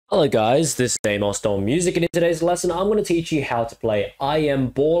Hello guys, this is Amosdoll Music, and in today's lesson I'm going to teach you how to play I Am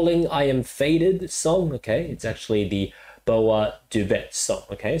Balling, I Am Faded song, okay? It's actually the Duvet song,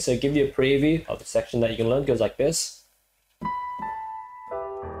 okay? So give you a preview of the section that you can learn. It goes like this.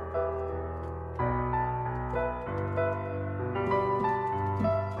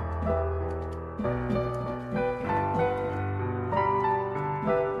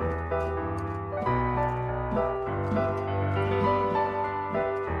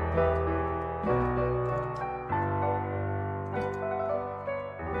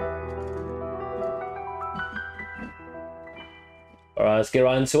 Alright, let's get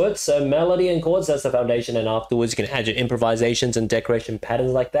right into it. So melody and chords, that's the foundation, and afterwards you can add your improvisations and decoration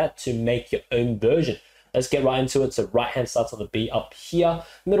patterns like that to make your own version. Let's get right into it. So right hand starts on the B up here,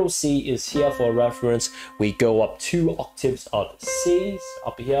 middle C is here for reference. We go up 2 octaves of the C's,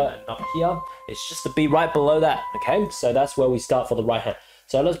 up here and up here. It's just the B right below that, okay? So that's where we start for the right hand.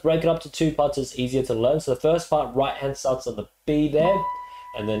 So let's break it up to 2 parts, it's easier to learn. So the first part, right hand starts on the B there,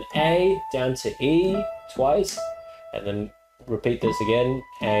 and then A down to E twice, and then repeat this again,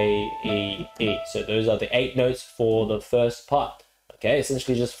 A, E, E. So those are the 8 notes for the first part. Okay,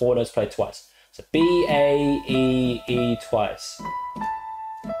 essentially just 4 notes played twice. So B, A, E, E twice.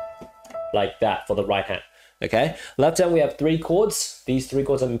 Like that for the right hand. Okay, left hand we have 3 chords. These 3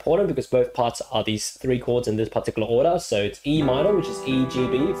 chords are important because both parts are these 3 chords in this particular order. So it's E minor, which is E, G,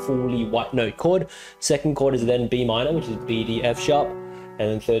 B, fully white note chord. Second chord is then B minor, which is B, D, F sharp. And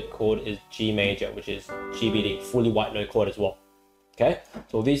then third chord is G major, which is G, B, D, fully white note chord as well. Okay,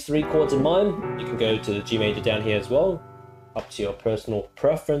 so with these 3 chords in mind, you can go to the G major down here as well, up to your personal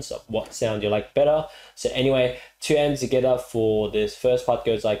preference of what sound you like better. So anyway, 2 ends together for this first part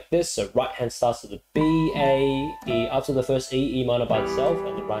goes like this. So right hand starts with the B, A, E, after the first E, E minor by itself,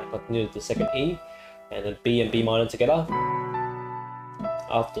 and the right continues with the second E, and then B and B minor together.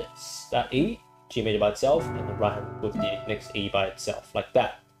 After that E, G major by itself, and the right hand with the next E by itself, like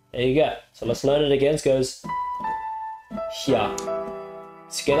that. There you go. So let's learn it again. It goes here,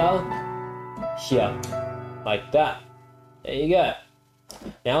 together, here, like that. There you go.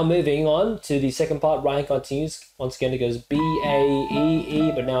 Now moving on to the second part, right hand continues. Once again it goes B, A, E,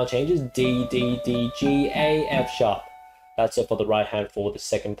 E, but now it changes D, D, D, G, A, F sharp. That's it for the right hand for the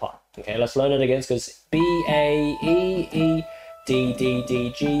second part. Okay, let's learn it again. It goes B, A, E, E, D, D,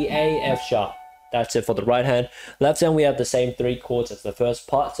 D, G, A, F sharp. That's it for the right hand. Left hand we have the same 3 chords as the first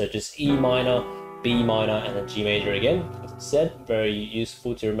part, so just E minor, B minor, and then G major again. As I said, very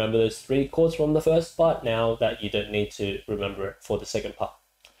useful to remember those 3 chords from the first part now that you don't need to remember it for the second part.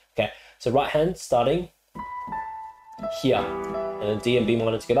 Okay, so right hand starting here, and then D and B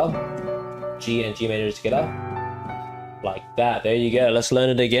minor together, G and G major together, like that. There you go. Let's learn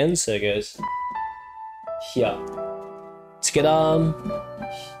it again. So it goes here, together.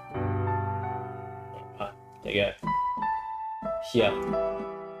 There you go. Here,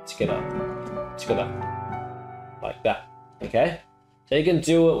 together, like that. Okay, so you can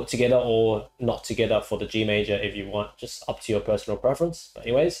do it together or not together for the G major if you want, just up to your personal preference. But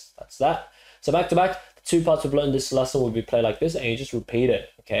anyways, that's that. So back to back, the 2 parts we've learned in this lesson will be played like this, and you just repeat it.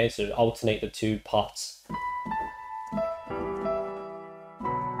 Okay, so alternate the 2 parts.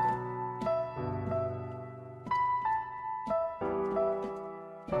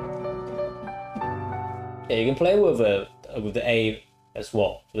 Yeah, you can play with the A as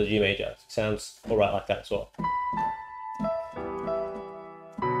well for the G major. It sounds alright like that as well.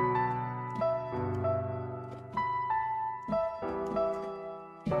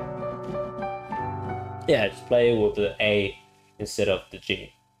 Yeah, just play with the A instead of the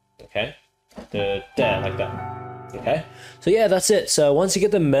G. Okay, there like that. Okay, so yeah, that's it. So once you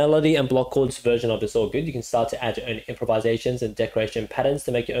get the melody and block chords version of this all good, you can start to add your own improvisations and decoration patterns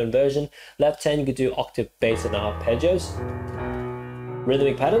to make your own version. Left hand you can do octave bass and arpeggios,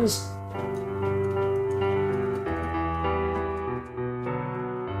 rhythmic patterns,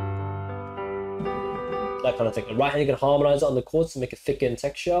 that kind of thing. The right hand you can harmonize it on the chords to make it thicker in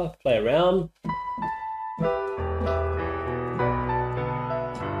texture, play around.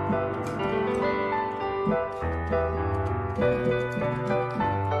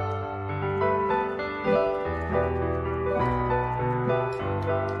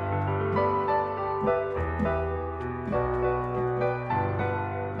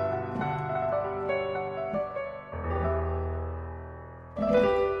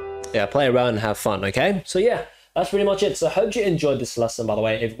 Yeah, play around and have fun, okay? So yeah, that's pretty much it. So I hope you enjoyed this lesson, by the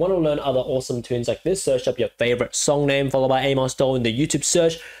way. If you want to learn other awesome tunes like this, search up your favorite song name followed by Amosdoll in the YouTube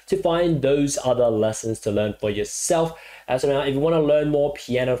search to find those other lessons to learn for yourself. As of now, if you want to learn more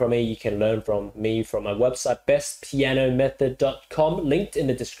piano from me, you can learn from me from my website, bestpianomethod.com, linked in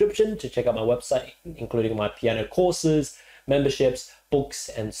the description to check out my website, including my piano courses, memberships, books,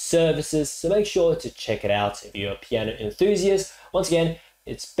 and services. So make sure to check it out if you're a piano enthusiast. Once again,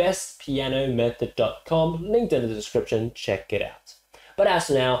 it's bestpianomethod.com, linked in the description. Check it out. But as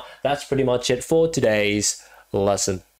for now, that's pretty much it for today's lesson.